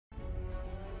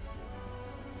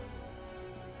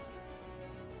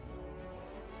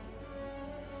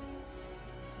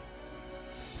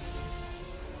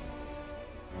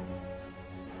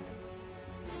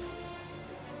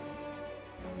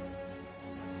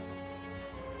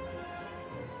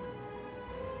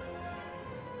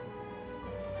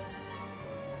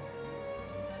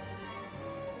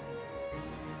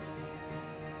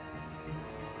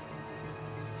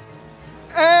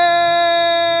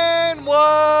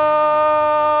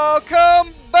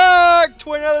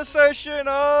another session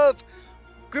of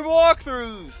Good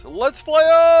Walkthroughs. Let's play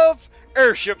of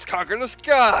Airships Conquer the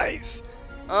Skies.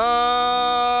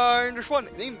 There's one,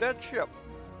 name that ship.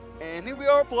 And here we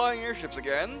are playing airships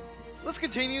again. Let's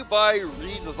continue by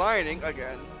redesigning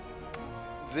again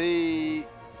the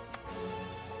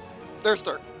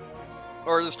Derstroyer,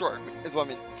 or Destroyer is what I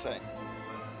mean to say.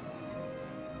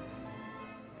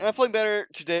 And I'm feeling better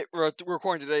today,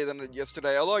 recording today than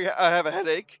yesterday, although I have a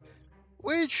headache,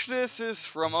 which this is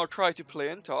from. I'll try to play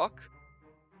and talk.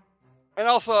 And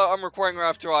also, I'm recording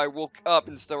after I woke up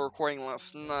instead of recording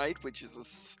last night, which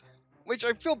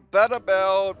I feel bad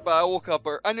about, but I woke up,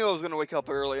 I knew I was going to wake up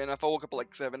early, and if I woke up at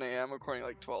like 7 AM, recording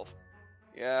like 12.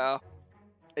 Yeah,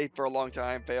 ate for a long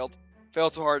time, failed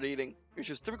so hard eating, which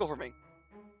is typical for me.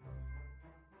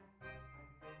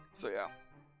 So yeah.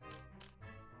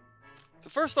 So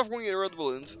first off, we're going to get rid of the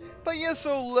balloons, but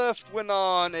Yeso went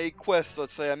on a quest,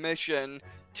 let's say a mission,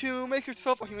 to make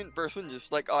yourself a human person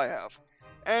just like I have.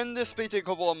 And this may take a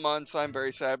couple of months, I'm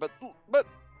very sad, but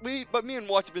me and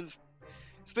Watch have been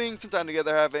spending some time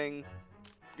together having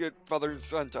good father and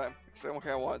son time.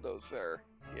 Okay, I wanted those there,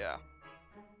 yeah.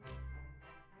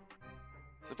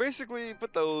 So basically,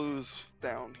 put those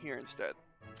down here instead.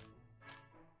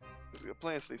 We got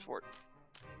plenty of space for it.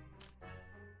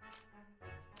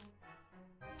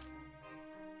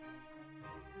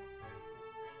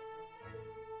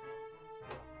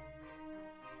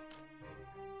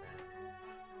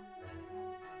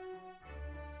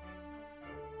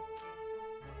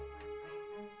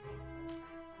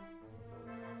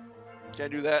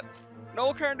 Can't do that.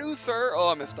 No, can't do, sir. Oh,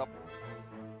 I messed up.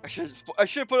 I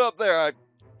should put it up there.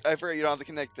 I forget you don't have to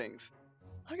connect things.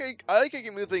 I like I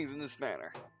can move things in this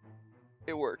manner.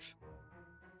 It works.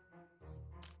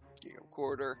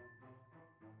 Quarter.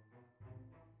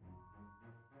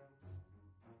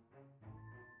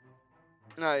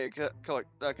 No, you connect.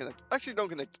 Actually, don't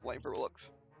connect the plane for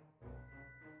looks.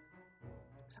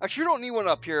 Actually, you don't need one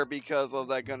up here because of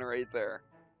that gunner right there.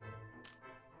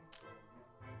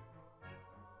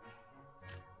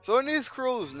 So we need this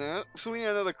crow's nest. So we need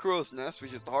another crow's nest,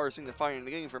 which is the hardest thing to find in the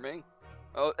game for me.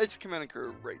 Oh, it's command and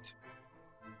crew, right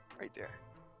there.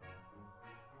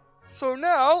 So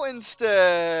now,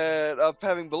 instead of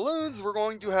having balloons, we're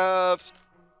going to have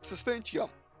suspension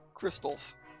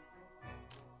crystals.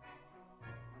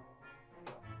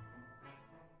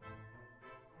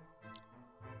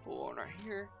 Pull one right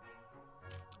here.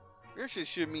 We actually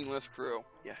should mean less crew.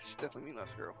 Yeah, should definitely mean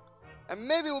less crew. And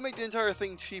maybe we'll make the entire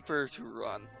thing cheaper to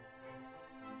run.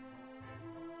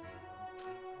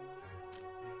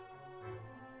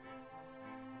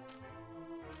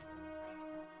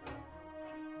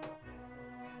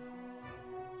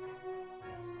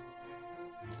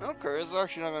 Okay, it's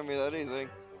actually not going to be that easy.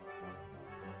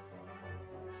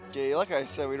 Okay, like I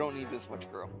said, we don't need this much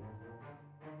crew.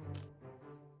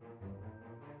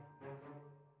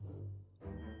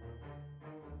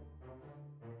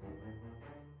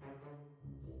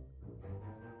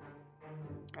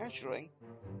 Actually,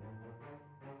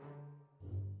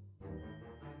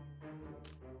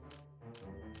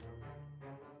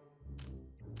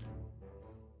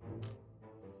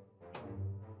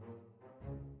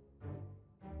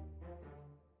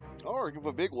 or we can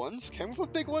put big ones. Can we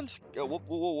put big ones? Oh,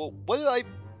 whoa. What did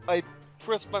I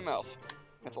pressed my mouse.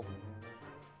 Cancel.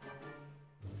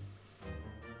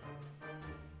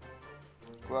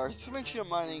 Well, our suspension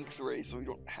mining X-ray, so we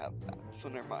don't have that. So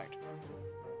never mind.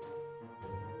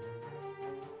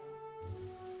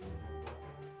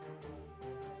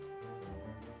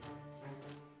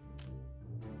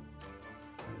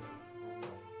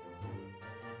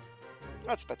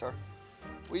 That's better.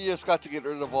 We just got to get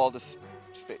rid of all this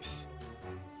space.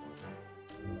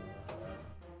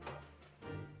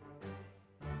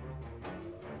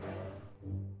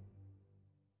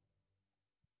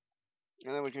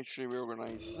 And then we can actually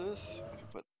reorganize this. We can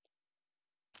put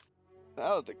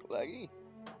that with the laggy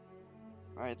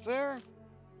right there.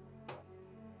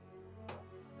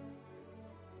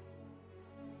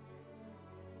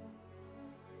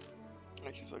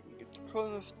 Actually, so I can get the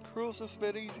cruelness a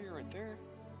bit easier right there.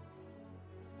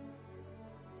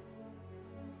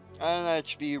 And that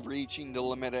should be reaching the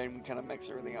limit and kind of mix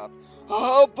everything out.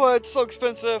 Oh, but it's so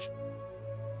expensive.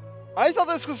 I thought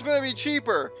this was going to be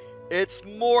cheaper. It's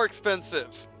more expensive.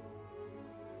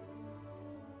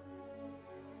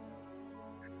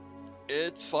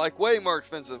 It's like way more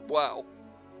expensive. Wow.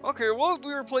 Okay, well,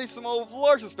 we replace them all with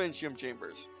large suspension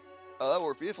chambers. Oh, that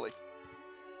worked beautifully.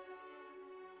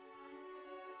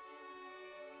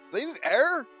 They need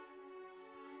air?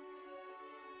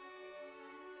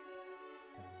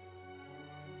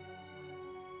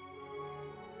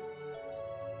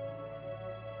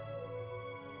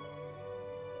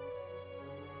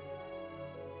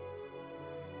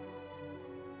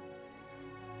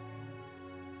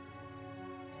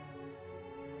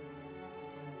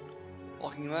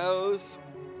 Unlocking those.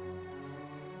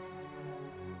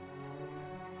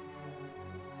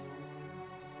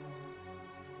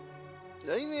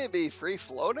 They need to be free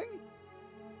floating?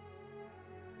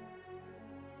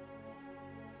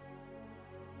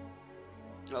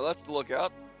 No, that's the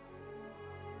lookout.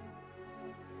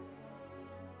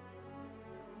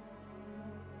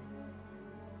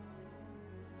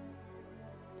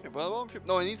 Okay, but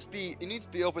no, it needs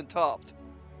to be open topped.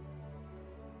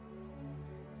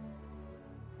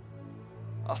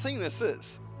 I think this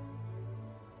is.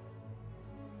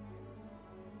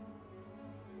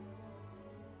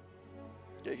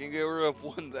 Okay, you can get rid of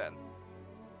one then.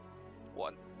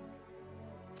 One.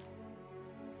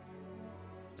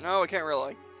 No, I can't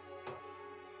really.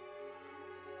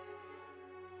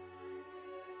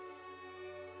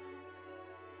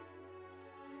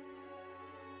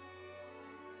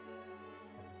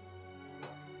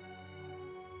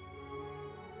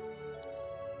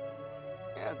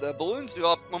 Yeah, the balloons do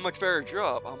a much better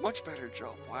job. A much better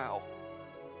job, wow.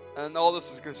 And all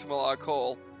this is consuming a lot of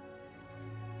coal.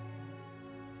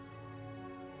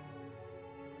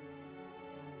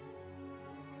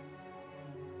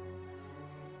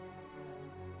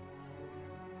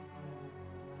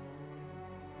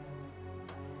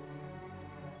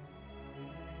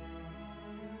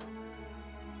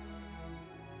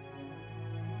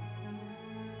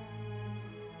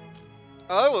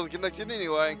 Oh, it was connected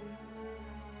anyway.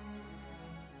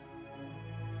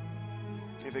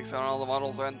 You think so on all the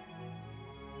models then?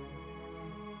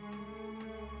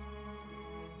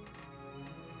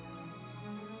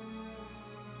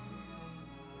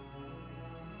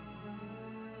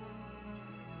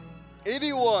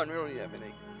 $81. We don't have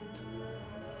any.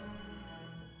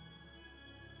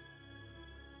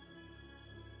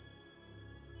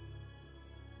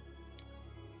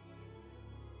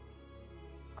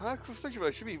 I was thinking about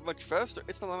it should be much faster.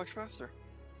 It's not that much faster.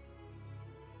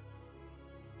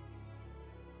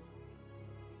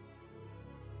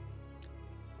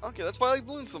 Okay, that's why I like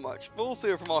balloons so much. But we'll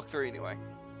save it for Mach 3 anyway.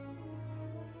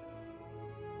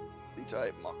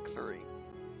 D-type Mach 3.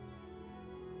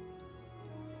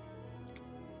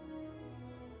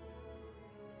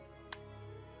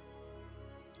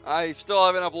 I still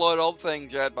haven't uploaded all the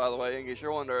things yet, by the way, in case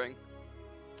you're wondering.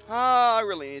 I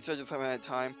really need to, I just haven't had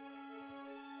time.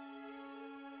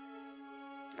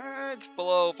 It's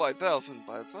below 5,000,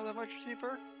 but it's not that much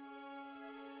cheaper.